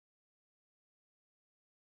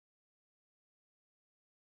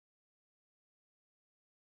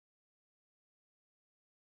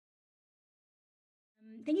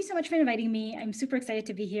Thank you so much for inviting me. I'm super excited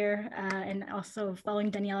to be here, and also following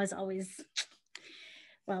Danielle is always,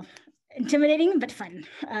 well, intimidating, but fun.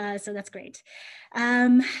 So that's great.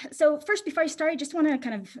 So first, before I start, I just want to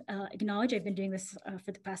kind of acknowledge I've been doing this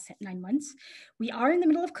for the past 9 months. We are in the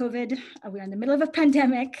middle of COVID. We are in the middle of a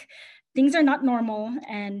pandemic. Things are not normal,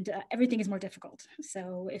 and everything is more difficult.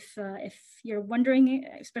 So if you're wondering,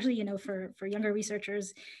 especially for younger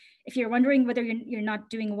researchers, if you're wondering whether you're not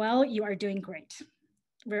doing well, you are doing great.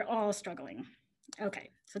 We're all struggling.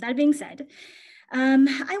 Okay, so that being said, I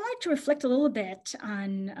wanted to reflect a little bit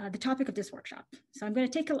on the topic of this workshop. So I'm going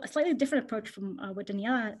to take a slightly different approach from what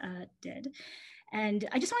Daniela did. And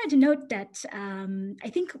I just wanted to note that I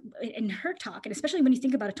think in her talk, and especially when you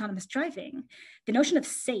think about autonomous driving, the notion of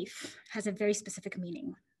safe has a very specific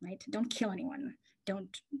meaning, right? Don't kill anyone.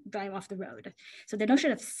 Don't drive off the road. So the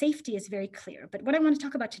notion of safety is very clear. But what I want to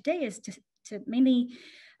talk about today is to mainly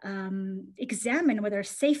examine whether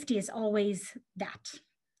safety is always that,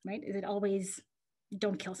 right? Is it always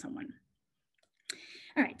don't kill someone?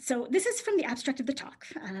 All right, so this is from the abstract of the talk.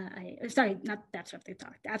 Sorry, not the abstract of the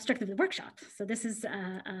talk, the abstract of the workshop. So this is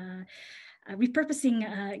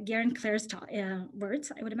repurposing Garen Claire's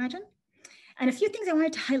words, I would imagine. And a few things I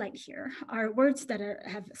wanted to highlight here are words that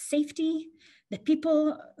have safety, the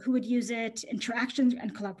people who would use it, interactions,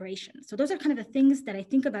 and collaboration. So those are kind of the things that I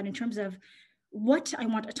think about in terms of what I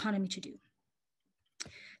want autonomy to do.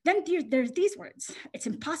 Then there's these words. It's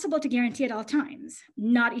impossible to guarantee at all times,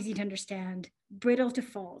 not easy to understand, brittle to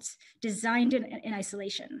faults, designed in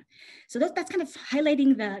isolation. So that's kind of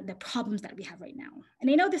highlighting the problems that we have right now. And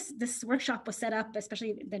I know this workshop was set up,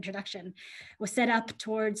 especially the introduction, was set up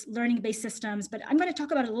towards learning-based systems, but I'm going to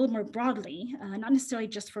talk about it a little more broadly, not necessarily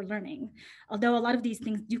just for learning, although a lot of these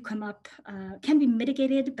things do come up, can be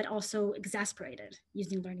mitigated, but also exasperated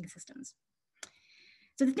using learning systems.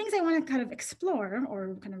 So the things I want to kind of explore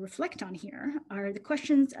or kind of reflect on here are the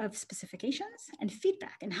questions of specifications and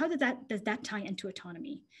feedback, and how does that tie into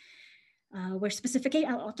autonomy? Where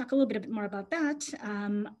specification, I'll talk a little bit more about that.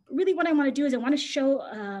 Really what I want to do is I want to show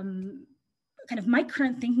kind of my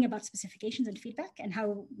current thinking about specifications and feedback and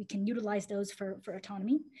how we can utilize those for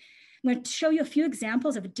autonomy. I'm going to show you a few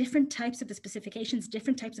examples of different types of the specifications,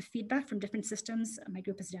 different types of feedback from different systems my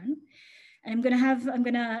group has done. And I'm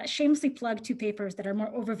gonna shamelessly plug 2 papers that are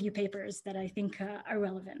more overview papers that I think are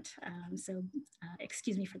relevant. So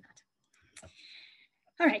excuse me for that.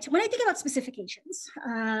 All right, when I think about specifications,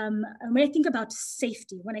 when I think about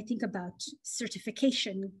safety, when I think about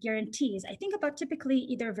certification, guarantees, I think about typically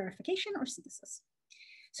either verification or synthesis.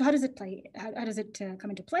 So how does it play? How does it come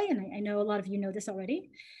into play? And I know a lot of you know this already,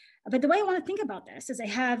 but the way I want to think about this is I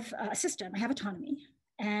have a system, I have autonomy,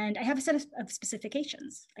 and I have a set of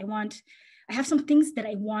specifications. I have some things that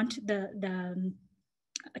I want the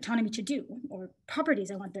autonomy to do, or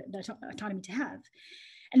properties I want the autonomy to have.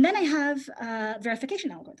 And then I have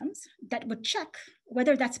verification algorithms that would check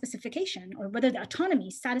whether that specification or whether the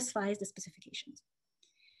autonomy satisfies the specifications.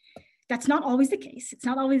 That's not always the case. It's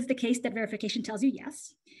not always the case that verification tells you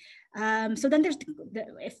yes. So then there's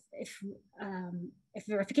if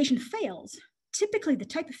verification fails, typically the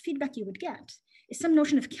type of feedback you would get is some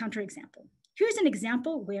notion of counterexample. Here's an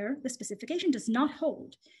example where the specification does not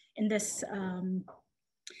hold in this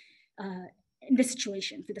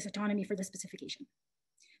situation, for this autonomy, for the specification.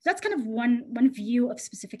 So that's kind of one view of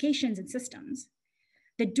specifications and systems.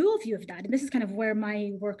 The dual view of that, and this is kind of where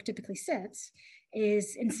my work typically sits,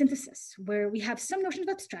 is in synthesis, where we have some notion of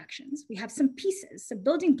abstractions, we have some pieces, some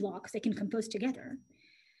building blocks that can compose together.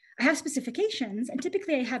 I have specifications, and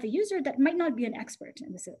typically I have a user that might not be an expert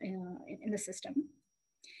in the system.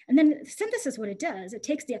 And then synthesis, what it does, it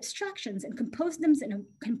takes the abstractions and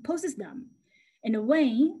composes them in a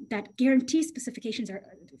way that guarantee specifications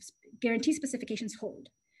hold.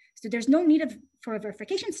 So there's no need for a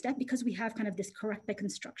verification step because we have kind of this correct by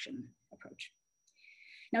construction approach.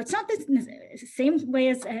 Now, it's not the same way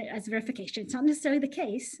as verification. It's not necessarily the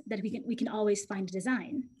case that we can always find a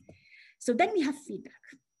design. So then we have feedback.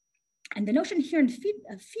 And the notion here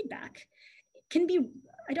of feedback can be,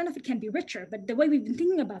 I don't know if it can be richer, but the way we've been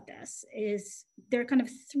thinking about this is there are kind of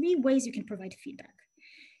 3 ways you can provide feedback.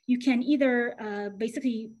 You can either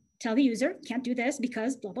basically tell the user, can't do this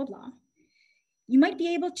because blah, blah, blah. You might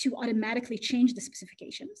be able to automatically change the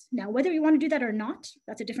specifications. Now, whether you want to do that or not,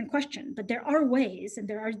 that's a different question, but there are ways, and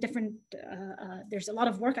there are different, there's a lot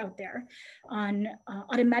of work out there on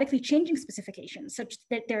automatically changing specifications such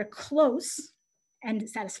that they're close and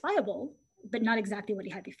satisfiable, but not exactly what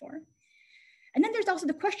you had before. And then there's also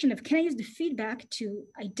the question of, can I use the feedback to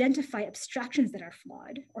identify abstractions that are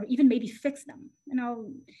flawed, or even maybe fix them? And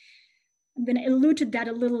I'm I'm going to allude to that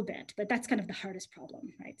a little bit, but that's kind of the hardest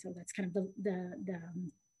problem, right? So that's kind of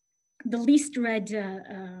the least red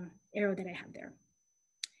arrow that I have there.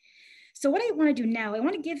 So what I want to do now, I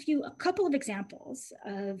want to give you a couple of examples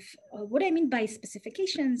of what I mean by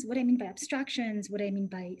specifications, what I mean by abstractions, what I mean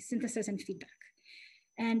by synthesis and feedback.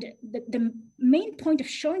 And the main point of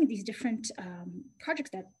showing these different projects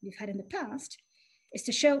that we've had in the past is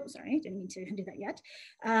to show, sorry, didn't mean to do that yet,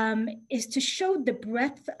 is to show the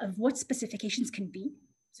breadth of what specifications can be.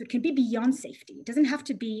 So it can be beyond safety. It doesn't have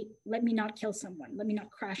to be, let me not kill someone, let me not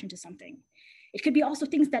crash into something. It could be also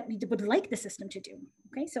things that we would like the system to do,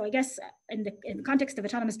 okay? So I guess in the context of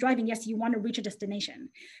autonomous driving, yes, you want to reach a destination,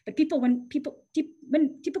 but typically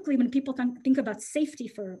when people think about safety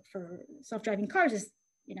for self-driving cars is,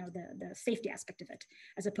 you know, the safety aspect of it,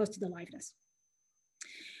 as opposed to the liveness.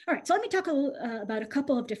 All right, so let me talk about a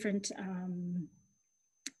couple of different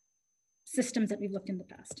systems that we've looked in the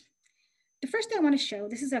past. The first thing I want to show,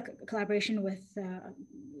 this is a collaboration with,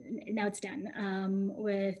 now it's done,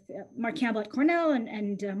 with Mark Campbell at Cornell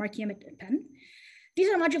and Mark Yim at Penn. These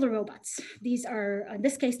are modular robots. These are, in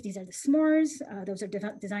this case, these are the s'mores. Those are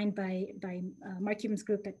designed by Mark Yim's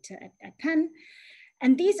group at Penn.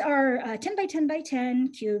 And these are 10 by 10 by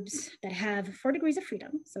 10 cubes that have 4 degrees of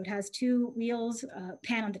freedom. So it has 2 wheels,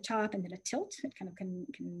 pan on the top, and then a tilt. It kind of can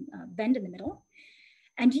bend in the middle.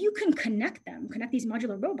 And you can connect these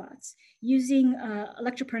modular robots using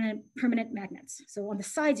electropermanent magnets. So on the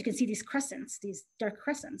sides, you can see these crescents, these dark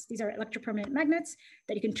crescents. These are electropermanent magnets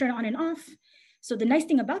that you can turn on and off. So the nice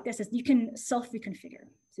thing about this is you can self-reconfigure.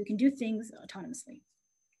 So you can do things autonomously.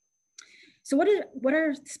 So what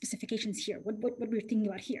are the specifications here? What we're thinking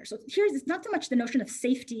about here? So here's, it's not so much the notion of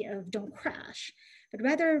safety of don't crash, but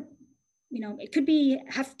rather, you know, it could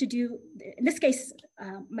have to do, in this case,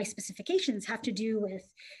 my specifications have to do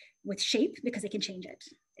with shape because I can change it.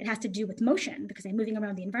 It has to do with motion because I'm moving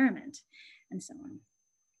around the environment and so on.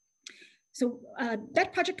 So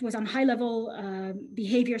that project was on high-level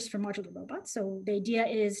behaviors for modular robots. So the idea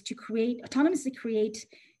is to autonomously create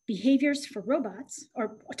behaviors for robots,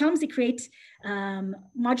 or autonomously create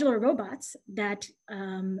modular robots that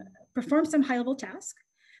perform some high-level task,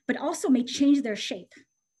 but also may change their shape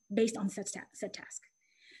based on set task.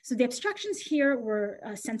 So the abstractions here were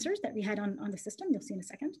sensors that we had on the system, you'll see in a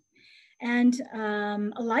second, and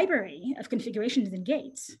a library of configurations and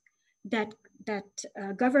gates that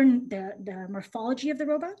govern the morphology of the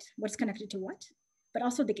robot, what's connected to what, but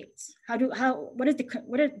also the gates. What are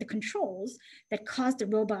the controls that cause the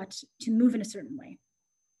robot to move in a certain way?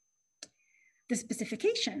 The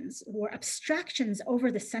specifications were abstractions over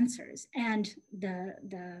the sensors and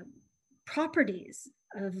the properties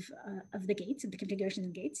of the gates, of the configurations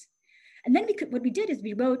and gates. And then what we did is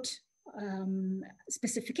we wrote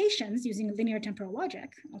specifications using linear temporal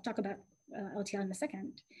logic. I'll talk about LTL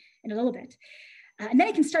in a little bit. And then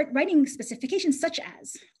I can start writing specifications such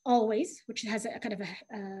as always, which has a kind of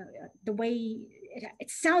the way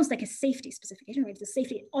it sounds like a safety specification, right? It's a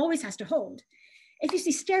safety, it always has to hold. If you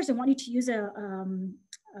see stairs, I want you to use a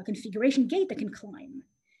configuration gate that can climb.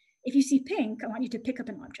 If you see pink, I want you to pick up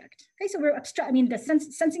an object. Okay, so we're I mean, the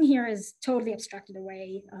sensing here is totally abstracted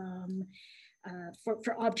away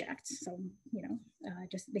for objects. So, you know,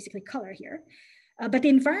 just basically color here. But the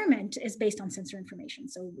environment is based on sensor information.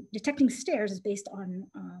 So detecting stairs is based on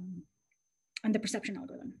the perception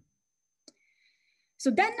algorithm.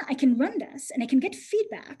 So then I can run this and I can get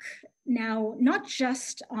feedback now, not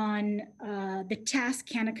just on the task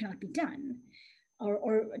can or cannot be done,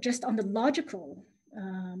 or just on the logical,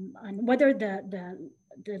 on whether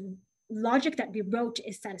the logic that we wrote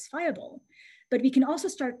is satisfiable, but we can also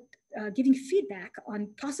start giving feedback on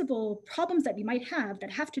possible problems that we might have that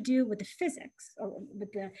have to do with the physics or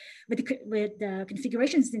with the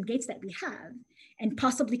configurations and gates that we have, and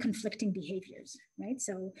possibly conflicting behaviors, right?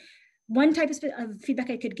 So one type of feedback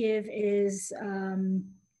I could give is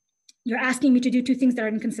you're asking me to do 2 things that are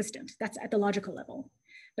inconsistent. That's at the logical level.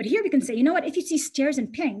 But here we can say, you know what, if you see stairs in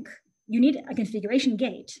pink, you need a configuration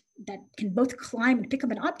gate that can both climb and pick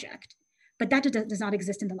up an object, but that does not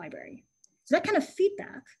exist in the library. So that kind of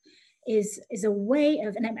feedback is a way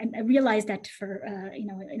of, and I realize that for, you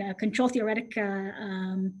know, in a control theoretic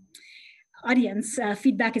audience,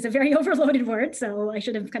 feedback is a very overloaded word. So I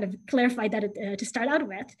should have kind of clarified that to start out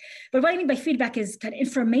with. But what I mean by feedback is kind of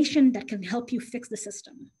information that can help you fix the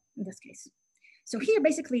system in this case. So here,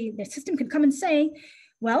 basically, the system can come and say,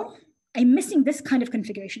 well, I'm missing this kind of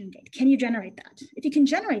configuration gate. Can you generate that? If you can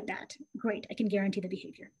generate that, great, I can guarantee the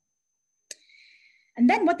behavior. And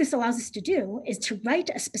then what this allows us to do is to write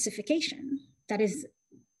a specification that is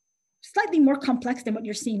slightly more complex than what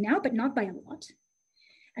you're seeing now, but not by a lot.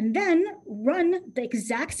 and then run the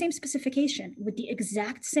exact same specification with the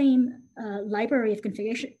exact same library of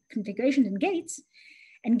configurations and gates,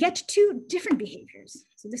 and get two different behaviors.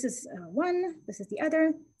 So this is one, this is the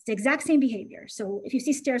other. It's the exact same behavior. So if you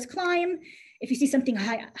see stairs, climb. If you see something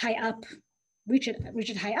high up, reach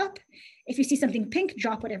it high up. If you see something pink,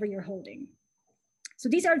 drop whatever you're holding. So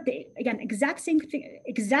these are, again, exact same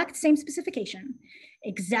specification,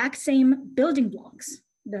 exact same building blocks,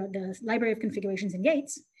 the library of configurations and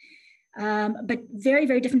gates, but very,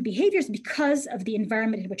 very different behaviors because of the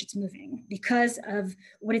environment in which it's moving, because of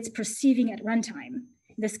what it's perceiving at runtime.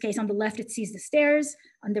 In this case, on the left, it sees the stairs.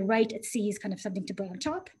 On the right, it sees kind of something to put on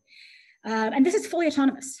top. And this is fully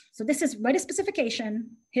autonomous. So this is write a specification,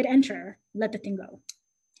 hit enter, let the thing go.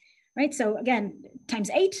 Right, so again,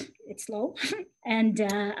 ×8, it's slow. And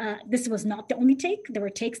this was not the only take. There were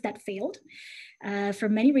takes that failed for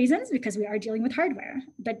many reasons because we are dealing with hardware.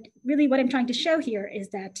 But really what I'm trying to show here is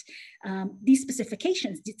that these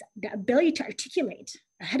specifications, the ability to articulate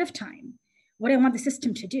ahead of time what I want the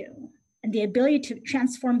system to do, and the ability to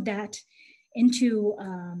transform that into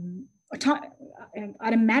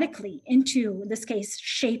automatically into, in this case,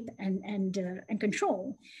 shape and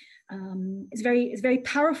control, is very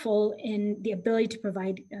powerful in the ability to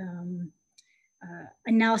provide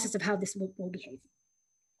analysis of how this will behave.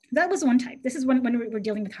 That was one type. This is when we're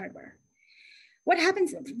dealing with hardware. What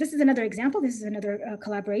happens? This is another example. This is another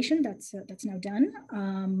collaboration that's now done.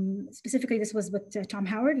 Specifically, this was with Tom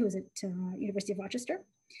Howard, who was at University of Rochester.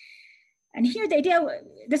 And here the idea,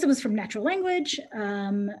 this was from natural language.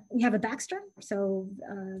 We have a Baxter. So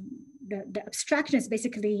the abstraction is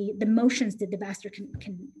basically the motions that the Baxter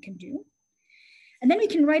can do. And then we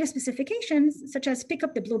can write a specification such as pick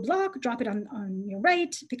up the blue block, drop it on your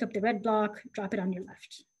right, pick up the red block, drop it on your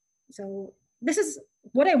left. So this is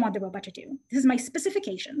what I want the robot to do. This is my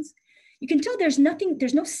specifications. You can tell there's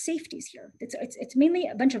no safeties here. It's mainly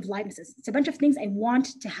a bunch of livenesses. It's a bunch of things I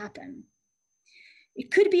want to happen. It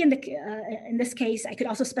could be in this case, I could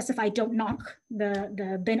also specify don't knock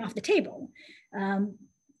the bin off the table,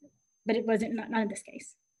 but it wasn't not in this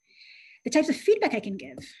case. The types of feedback I can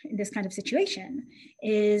give in this kind of situation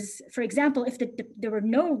is, for example, if there were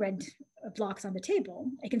no red blocks on the table,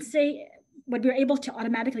 I can say what we're able to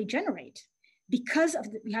automatically generate because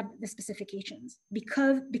we have the specifications,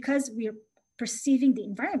 because we are perceiving the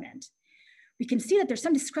environment, we can see that there's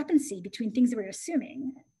some discrepancy between things that we're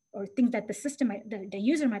assuming or things that the system, the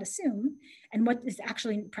user might assume, and what is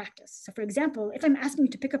actually in practice. So for example, if I'm asking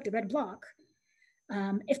you to pick up the red block,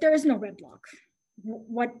 if there is no red block,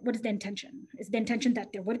 what is the intention? Is the intention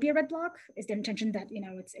that there would be a red block? Is the intention that,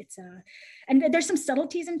 and there's some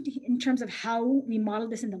subtleties in terms of how we model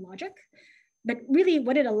this in the logic, but really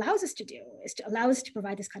what it allows us to do is to allow us to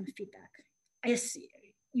provide this kind of feedback.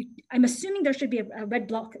 I'm assuming there should be a red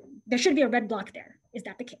block. There should be a red block there. Is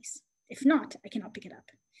that the case? If not, I cannot pick it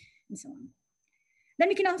up, and so on. Then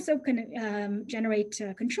we can also generate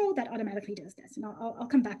control that automatically does this. And I'll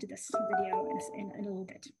come back to this video in a little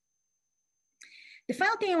bit. The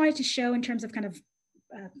final thing I wanted to show in terms of kind of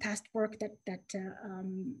past work that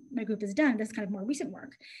my group has done, this is kind of more recent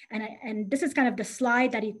work. And this is kind of the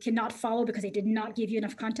slide that you cannot follow because I did not give you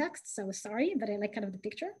enough context. So sorry, but I like kind of the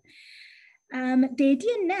picture. The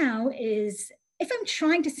idea now is, if I'm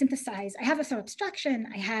trying to synthesize, I have a sort of abstraction,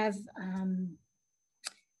 I have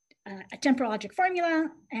a temporal logic formula,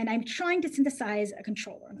 and I'm trying to synthesize a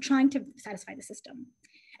controller. I'm trying to satisfy the system,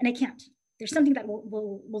 and I can't. There's something that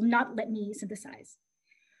will not let me synthesize.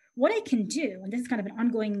 What I can do, and this is kind of an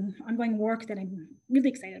ongoing work that I'm really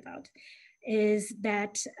excited about, is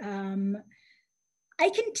that I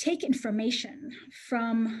can take information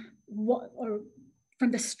from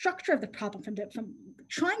the structure of the problem, from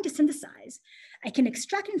trying to synthesize. I can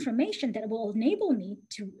extract information that will enable me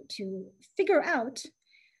to figure out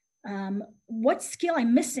what skill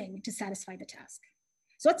I'm missing to satisfy the task.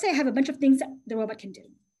 So let's say I have a bunch of things that the robot can do.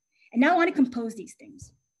 And now I want to compose these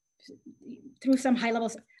things through some high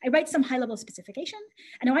levels. I write some high level specification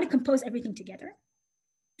and I want to compose everything together.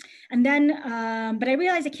 And then, but I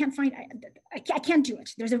realize I can't find, I can't do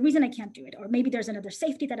it. There's a reason I can't do it. Or maybe there's another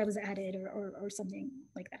safety that was added or something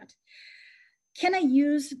like that. Can I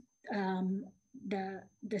use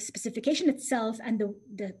the specification itself and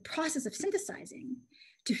the process of synthesizing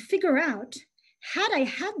to figure out, had I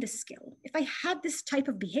had this skill, if I had this type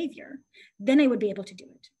of behavior, then I would be able to do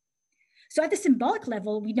it. So at the symbolic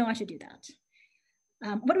level, we know how to do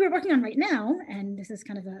that. What we're working on right now, and this is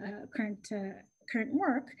kind of a current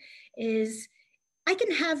work, is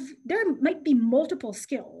there might be multiple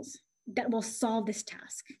skills that will solve this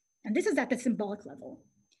task. And this is at the symbolic level.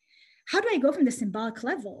 How do I go from the symbolic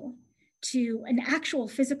level to an actual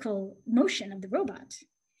physical motion of the robot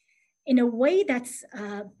in a way that's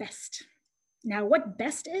best. Now, what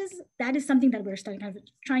best is, that is something that we're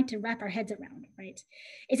trying to wrap our heads around, right?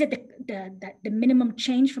 Is it the minimum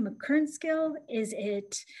change from a current skill? Is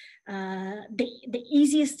it the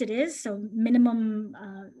easiest it is? So minimizing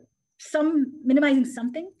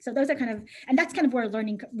something. So those are kind of, and that's kind of where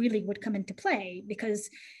learning really would come into play,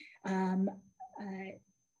 because I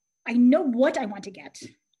know what I want to get.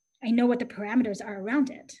 I know what the parameters are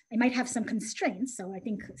around it. I might have some constraints. So I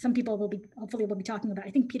think some people will be, hopefully will be talking about,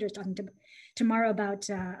 I think Peter's talking tomorrow about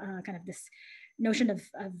kind of this notion of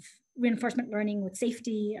reinforcement learning with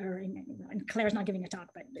safety, or, and Claire's not giving a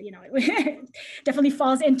talk, but it definitely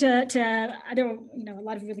falls into other, a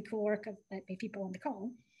lot of really cool work by people on the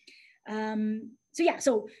call. So yeah,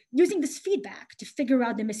 so using this feedback to figure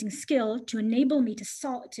out the missing skill to enable me to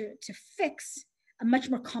solve, to fix a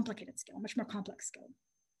much more complicated skill, a much more complex skill.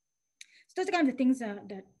 So those are kind of the things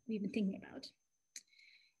that we've been thinking about.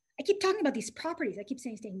 I keep talking about these properties. I keep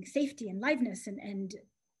saying safety and liveness, and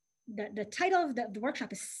the title of the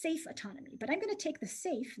workshop is Safe Autonomy, but I'm going to take the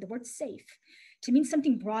word safe, to mean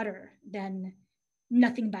something broader than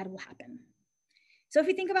nothing bad will happen. So if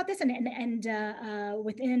we think about this, and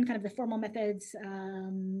within kind of the formal methods,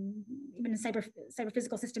 even in cyber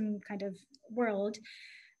physical system kind of world,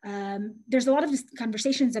 there's a lot of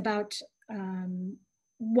conversations about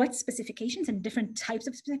what specifications and different types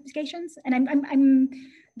of specifications. And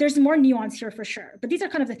there's more nuance here for sure, but these are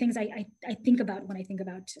kind of the things I think about when I think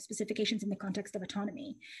about specifications in the context of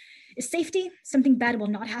autonomy. Is safety something bad will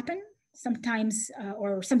not happen? Sometimes,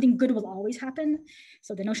 or something good will always happen.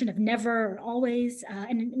 So the notion of never or always,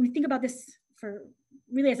 and we think about this for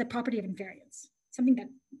really as a property of invariance, something that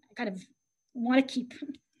I kind of want to keep.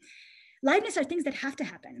 Liveness are things that have to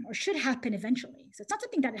happen or should happen eventually. So it's not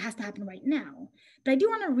something that has to happen right now, but I do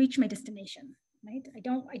want to reach my destination, right? I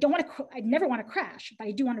never want to crash, but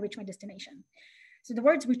I do want to reach my destination. So the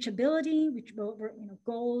words reachability,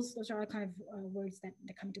 goals, those are all kind of words that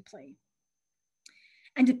come into play.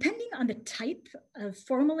 And depending on the type of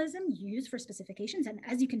formalism used for specifications, and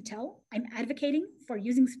as you can tell, I'm advocating for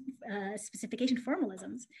using specification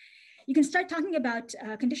formalisms, you can start talking about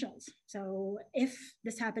conditionals. So if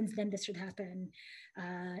this happens, then this should happen.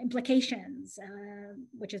 Implications,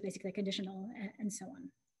 which is basically a conditional, and so on.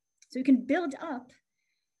 So you can build up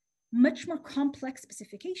much more complex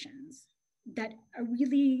specifications that are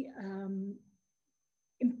really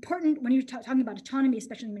important when you're talking about autonomy,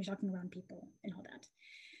 especially when you're talking around people and all that.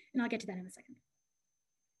 And I'll get to that in a second.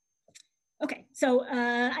 Okay, so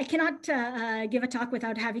I cannot give a talk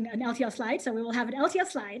without having an LTL slide. So we will have an LTL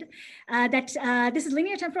slide this is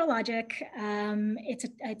linear temporal logic.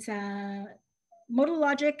 It's a modal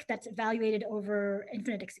logic that's evaluated over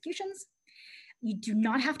infinite executions. You do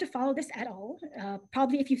not have to follow this at all.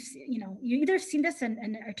 Probably if you either seen this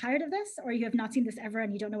and are tired of this, or you have not seen this ever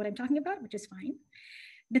and you don't know what I'm talking about, which is fine.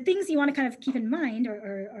 The things you want to kind of keep in mind,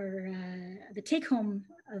 or the take home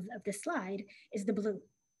of this slide, is the blue.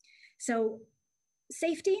 So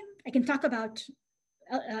safety, I can talk about,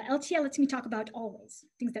 LTL lets me talk about always,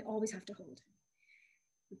 things that always have to hold.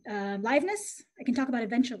 Liveness, I can talk about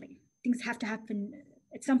eventually, things have to happen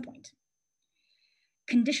at some point.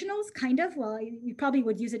 Conditionals, kind of, well, you probably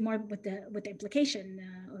would use it more with the implication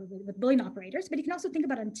or with Boolean operators, but you can also think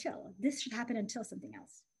about until. This should happen until something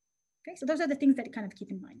else. Okay, so those are the things that kind of keep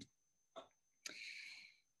in mind.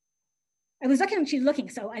 I was actually looking,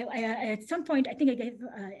 so I at some point, I think I gave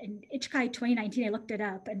in ICHCAI 2019, I looked it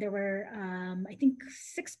up, and there were, I think,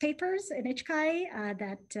 6 papers in ICHCAI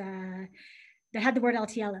that had the word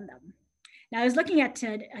LTL in them. Now I was looking at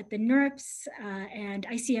the NeurIPS and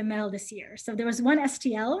ICML this year. So there was one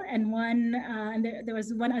STL and one, and there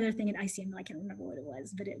was one other thing in ICML, I can't remember what it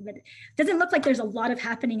was, but it doesn't look like there's a lot of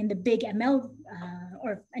happening in the big ML,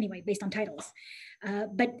 or anyway, based on titles.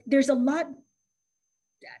 But there's a lot,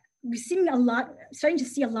 we're seeing a lot, starting to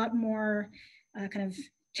see a lot more kind of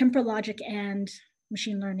temporal logic and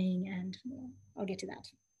machine learning, and I'll get to that.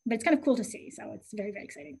 But it's kind of cool to see, so it's very, very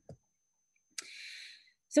exciting.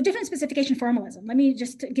 So different specification formalism. Let me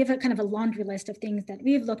just give a kind of a laundry list of things that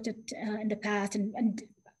we've looked at in the past, and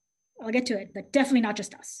I'll get to it, but definitely not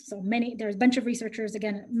just us. So many, there's a bunch of researchers,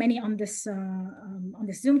 again, many on this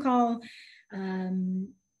Zoom call. And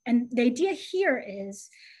the idea here is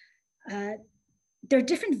there are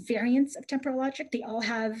different variants of temporal logic. They all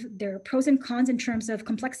have their pros and cons in terms of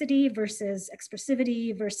complexity versus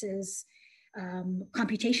expressivity versus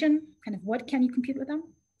computation, kind of what can you compute with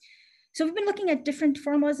them. So we've been looking at different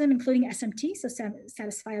formalism, including SMT, so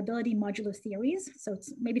satisfiability modular theories. So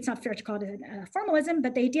maybe it's not fair to call it a formalism,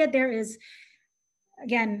 but the idea there is,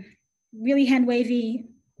 again, really hand wavy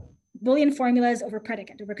Boolean formulas over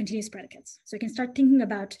continuous predicates. So you can start thinking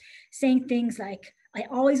about saying things like, I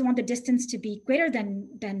always want the distance to be greater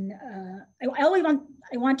I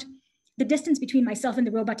want the distance between myself and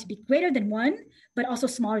the robot to be greater than 1, but also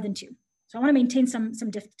smaller than 2. So I want to maintain some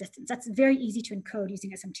distance. That's very easy to encode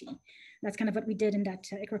using SMT. That's kind of what we did in that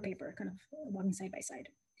ICRA paper, kind of walking side by side.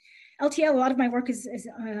 LTL, a lot of my work has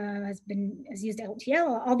used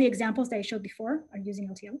LTL. All the examples that I showed before are using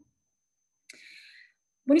LTL.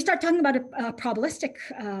 When you start talking about probabilistic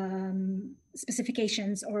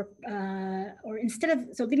specifications, or instead of,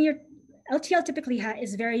 so linear, LTL typically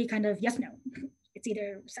is very kind of yes, no. It's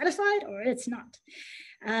either satisfied or it's not.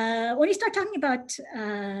 When you start talking about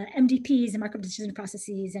MDPs and markup decision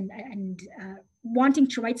processes and wanting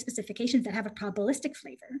to write specifications that have a probabilistic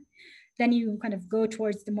flavor, then you kind of go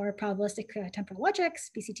towards the more probabilistic temporal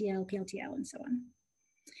logics, PCTL, PLTL, and so on.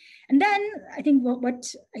 And then I think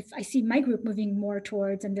what I see my group moving more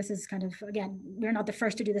towards, and this is kind of, again, we're not the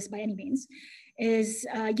first to do this by any means, is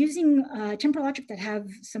using temporal logic that have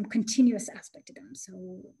some continuous aspect to them.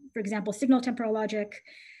 So for example, signal temporal logic,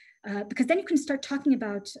 because then you can start talking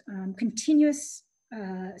about continuous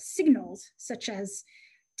signals, such as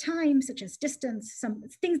time, such as distance, some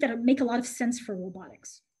things that make a lot of sense for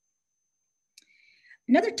robotics.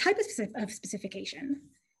 Another type of specification,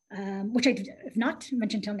 which I have not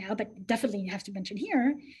mentioned till now, but definitely have to mention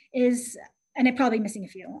here, is, and I'm probably missing a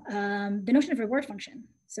few, the notion of reward function.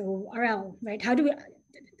 So RL, right? How do we,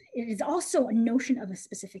 it is also a notion of a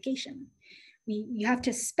specification. You have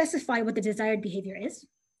to specify what the desired behavior is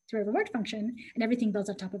through a reward function, and everything builds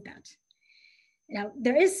on top of that. Now,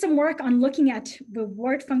 there is some work on looking at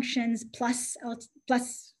reward functions plus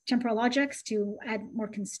temporal logics to add more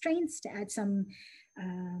constraints, to add some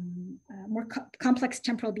more complex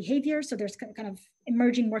temporal behavior. So there's kind of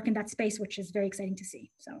emerging work in that space, which is very exciting to see.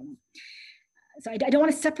 So I don't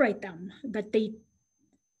want to separate them, but they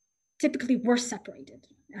typically were separated.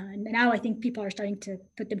 And now I think people are starting to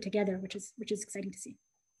put them together, which is exciting to see.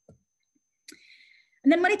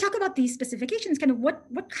 And then when I talk about these specifications, kind of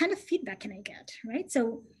what kind of feedback can I get, right?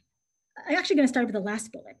 So I'm actually going to start with the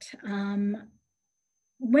last bullet.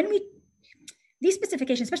 These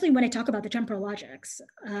specifications, especially when I talk about the temporal logics,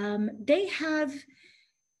 they have,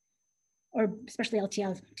 or especially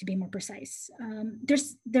LTL to be more precise,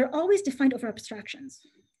 they're always defined over abstractions.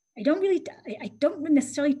 I don't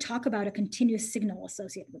necessarily talk about a continuous signal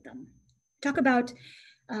associated with them. Talk about,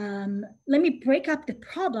 let me break up the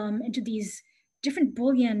problem into these different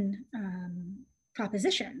Boolean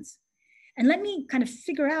propositions, and let me kind of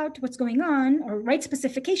figure out what's going on or write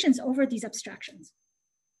specifications over these abstractions.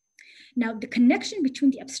 Now, the connection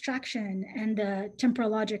between the abstraction and the temporal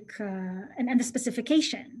logic and the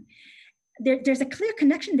specification, there's a clear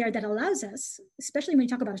connection there that allows us, especially when you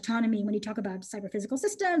talk about autonomy, when you talk about cyber-physical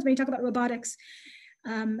systems, when you talk about robotics,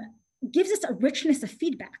 gives us a richness of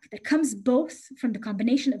feedback that comes both from the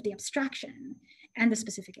combination of the abstraction and the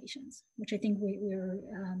specifications, which I think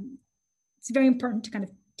it's very important to kind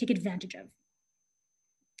of take advantage of.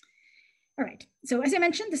 All right, so as I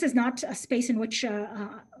mentioned, this is not a space in which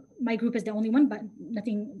my group is the only one, but not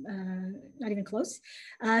even close.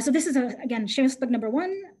 So this is, again, shameless plug number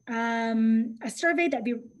 1, a survey that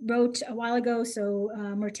we wrote a while ago. So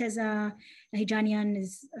Morteza Nahijanian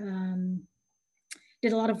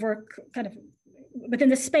did a lot of work kind of within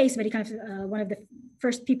the space, but he kind of one of the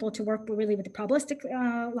first people to work really with the probabilistic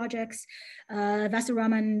logics.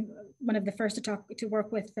 Vasuraman, one of the first to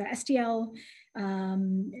work with STL,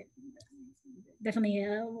 definitely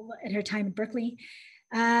at her time at Berkeley.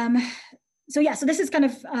 So yeah, so this is kind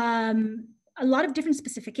of a lot of different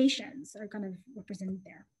specifications are kind of represented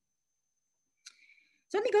there.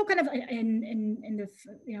 So let me go kind of in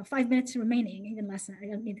the 5 minutes remaining, even less than, I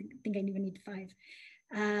don't think I even need 5.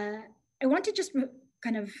 I want to just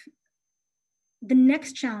kind of, the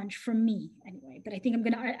next challenge for me anyway, but I think I'm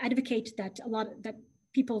going to advocate that that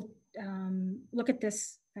people look at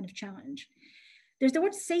this kind of challenge. There's the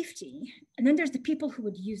word safety, and then there's the people who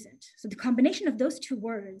would use it. So the combination of those two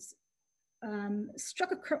words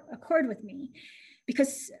struck a chord with me,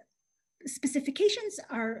 because specifications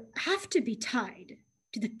have to be tied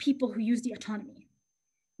to the people who use the autonomy,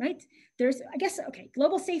 right? There's, I guess, okay,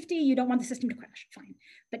 global safety, you don't want the system to crash, fine.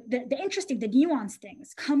 But the interesting, the nuanced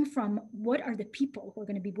things come from what are the people who are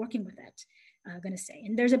going to be working with it going to say.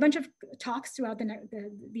 And there's a bunch of talks throughout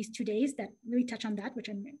these 2 days that really touch on that, which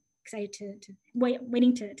I'm excited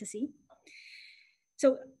waiting to see.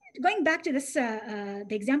 So going back to this, the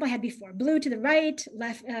example I had before, blue to the right,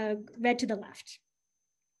 left, red to the left.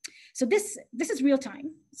 So this is real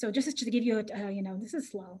time. So just to give you, this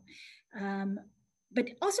is slow. but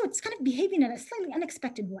also it's kind of behaving in a slightly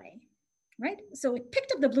unexpected way, right? So it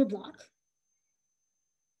picked up the blue block.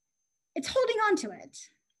 It's holding on to it.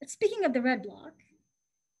 It's picking up the red block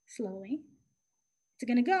slowly. It's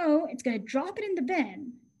gonna go, it's gonna drop it in the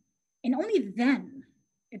bin, and only then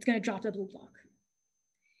it's gonna drop the blue block.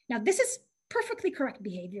 Now, this is perfectly correct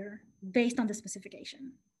behavior based on the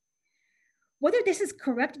specification. Whether this is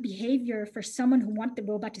correct behavior for someone who wants the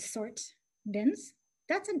robot to sort bins,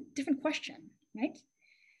 that's a different question, right?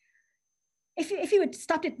 If you had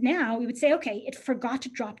stopped it now, we would say, okay, it forgot to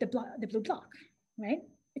drop the blue block, right?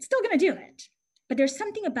 It's still gonna do it, but there's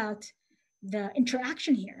something about the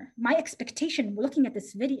interaction here, my expectation looking at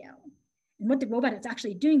this video and what the robot is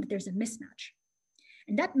actually doing, that there's a mismatch.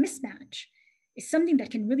 And that mismatch is something that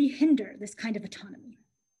can really hinder this kind of autonomy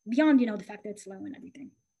beyond, the fact that it's slow and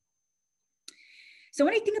everything. So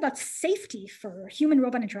when I think about safety for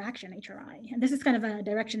human-robot interaction, HRI, and this is kind of a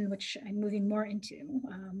direction which I'm moving more into,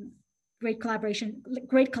 great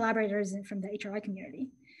collaborators from the HRI community.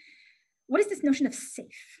 What is this notion of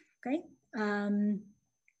safe, okay?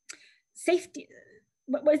 Safety,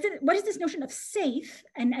 what is this notion of safe?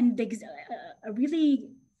 And the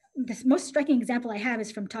most striking example I have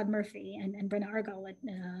is from Todd Murphy and Brenna Argyle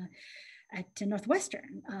at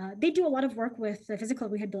Northwestern. They do a lot of work with physical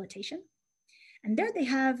rehabilitation. And there they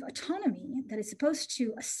have autonomy that is supposed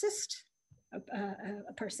to assist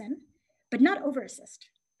a person, but not over-assist.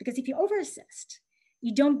 Because if you over-assist,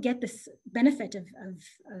 you don't get this benefit of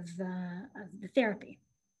the therapy,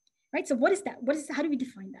 right? So what is that? How do we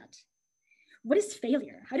define that? What is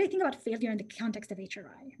failure? How do you think about failure in the context of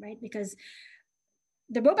HRI, right? Because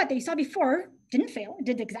the robot that you saw before didn't fail, it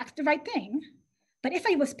did exactly the right thing. But if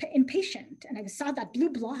I was impatient and I saw that blue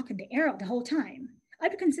block and the arrow the whole time, I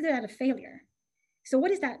would consider that a failure. So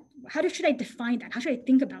what is that? How should I define that? How should I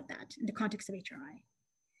think about that in the context of HRI?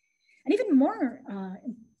 And even more,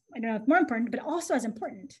 I don't know if more important, but also as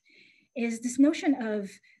important, is this notion of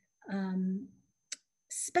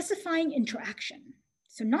specifying interaction.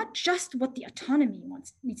 So not just what the autonomy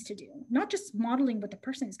needs to do, not just modeling what the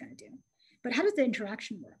person is going to do, but how does the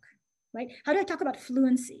interaction work, right? How do I talk about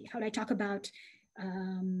fluency? How do I talk about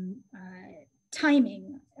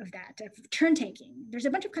timing of that, of turn taking? There's a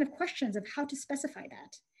bunch of kind of questions of how to specify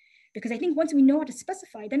that. Because I think once we know how to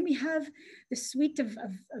specify, then we have the suite of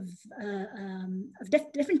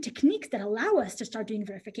different techniques that allow us to start doing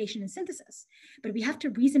verification and synthesis. But we have to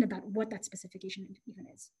reason about what that specification even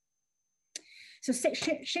is. So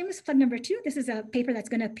shameless plug number 2, this is a paper that's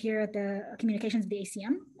going to appear at the communications of the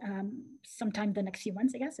ACM sometime the next few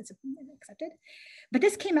months, I guess, it's accepted. But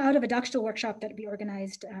this came out of a doctoral workshop that we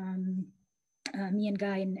organized, me and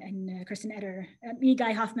Guy and Kirsten Eder, me,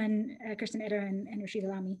 Guy Hoffman, Kirsten Eder, and Rashid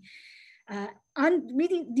Alami, on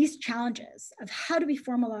really these challenges of how do we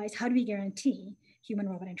formalize, how do we guarantee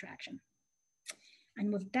human-robot interaction?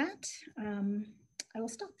 And with that, I will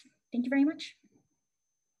stop. Thank you very much.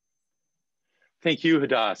 Thank you,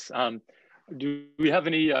 Hadas. Do we have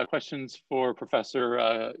any questions for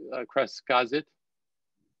Professor Kress-Gazit?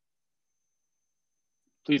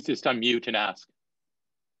 Please just unmute and ask.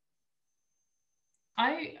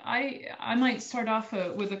 I might start off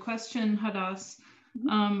with a question, Hadas,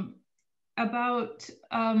 about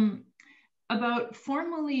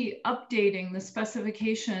formally updating the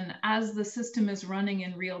specification as the system is running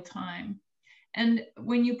in real time. And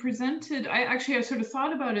when you presented, I sort of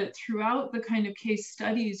thought about it throughout the kind of case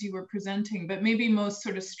studies you were presenting, but maybe most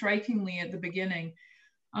sort of strikingly at the beginning.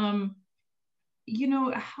 You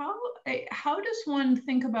know, how does one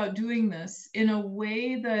think about doing this in a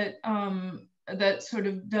way that that sort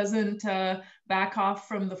of doesn't back off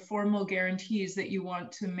from the formal guarantees that you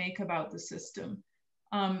want to make about the system?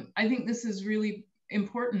 I think this is really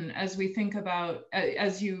important as we think about,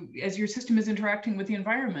 as your system is interacting with the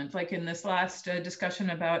environment, like in this last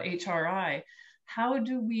discussion about HRI, how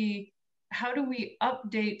do we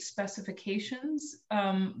update specifications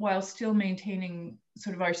while still maintaining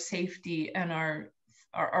sort of our safety and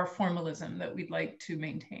our formalism that we'd like to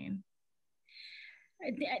maintain?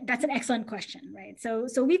 That's an excellent question, right?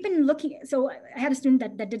 So we've been looking, so I had a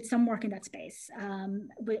student that did some work in that space,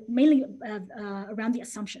 mainly around the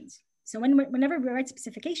assumptions. So whenever we write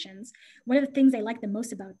specifications, one of the things I like the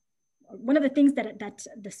most about, one of the things that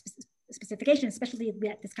the specification, especially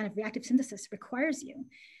this kind of reactive synthesis, requires you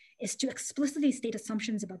is to explicitly state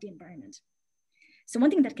assumptions about the environment. So one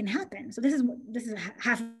thing that can happen, so this is a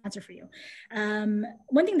half answer for you.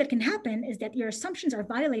 One thing that can happen is that your assumptions are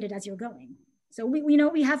violated as you're going. So we know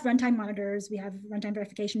we have runtime monitors, we have runtime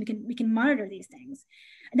verification, we can monitor these things.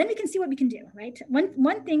 And then we can see what we can do, right?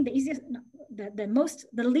 One thing,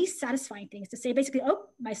 the least satisfying thing is to say basically, oh,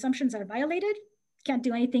 my assumptions are violated, Can't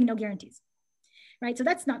do anything, no guarantees, right? So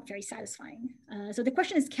that's not very satisfying. So the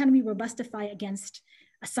question is, can we robustify against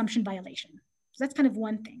assumption violation? So that's kind of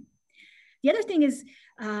one thing. The other thing is,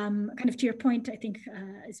 kind of to your point, I think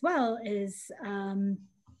as well, is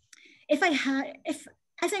as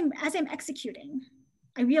I'm executing,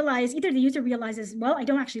 I realize either the user realizes, well, I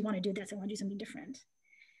don't actually want to do this, I want to do something different.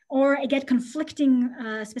 Or I get conflicting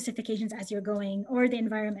specifications as you're going, or the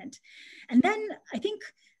environment. And then I think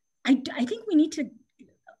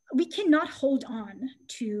we cannot hold on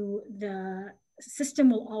to the system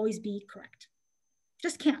will always be correct.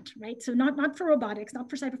 Just can't, right? So not for robotics, not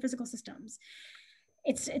for cyber-physical systems.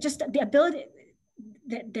 It's just the ability,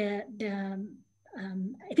 I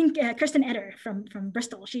think Kirsten Eder from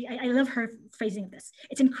Bristol, I love her phrasing of this.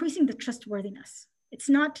 It's increasing the trustworthiness. It's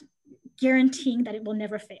not guaranteeing that it will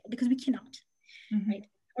never fail, because we cannot, right?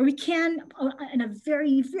 Or we can in a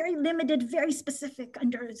very, very limited, very specific,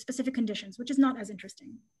 under specific conditions, which is not as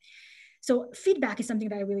interesting. So feedback is something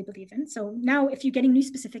that I really believe in. So now if you're getting new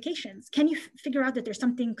specifications, can you figure out that there's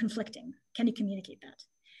something conflicting? Can you communicate that?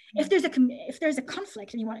 If there's a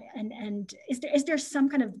conflict and you want, and is there some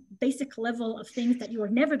kind of basic level of things that you are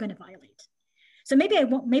never going to violate? So maybe I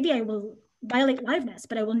will violate liveness,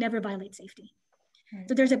 but I will never violate safety. Right.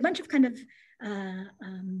 So there's a bunch of kind of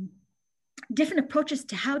different approaches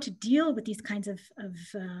to how to deal with these kinds of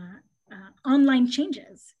online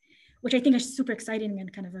changes, which I think is super exciting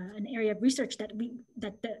and kind of an area of research that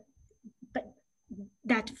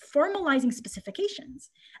formalizing specifications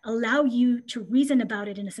allow you to reason about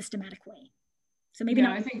it in a systematic way. So maybe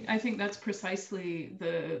not. I think that's precisely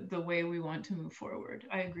the way we want to move forward.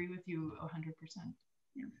 I agree with you 100%.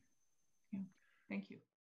 Yeah. Thank you.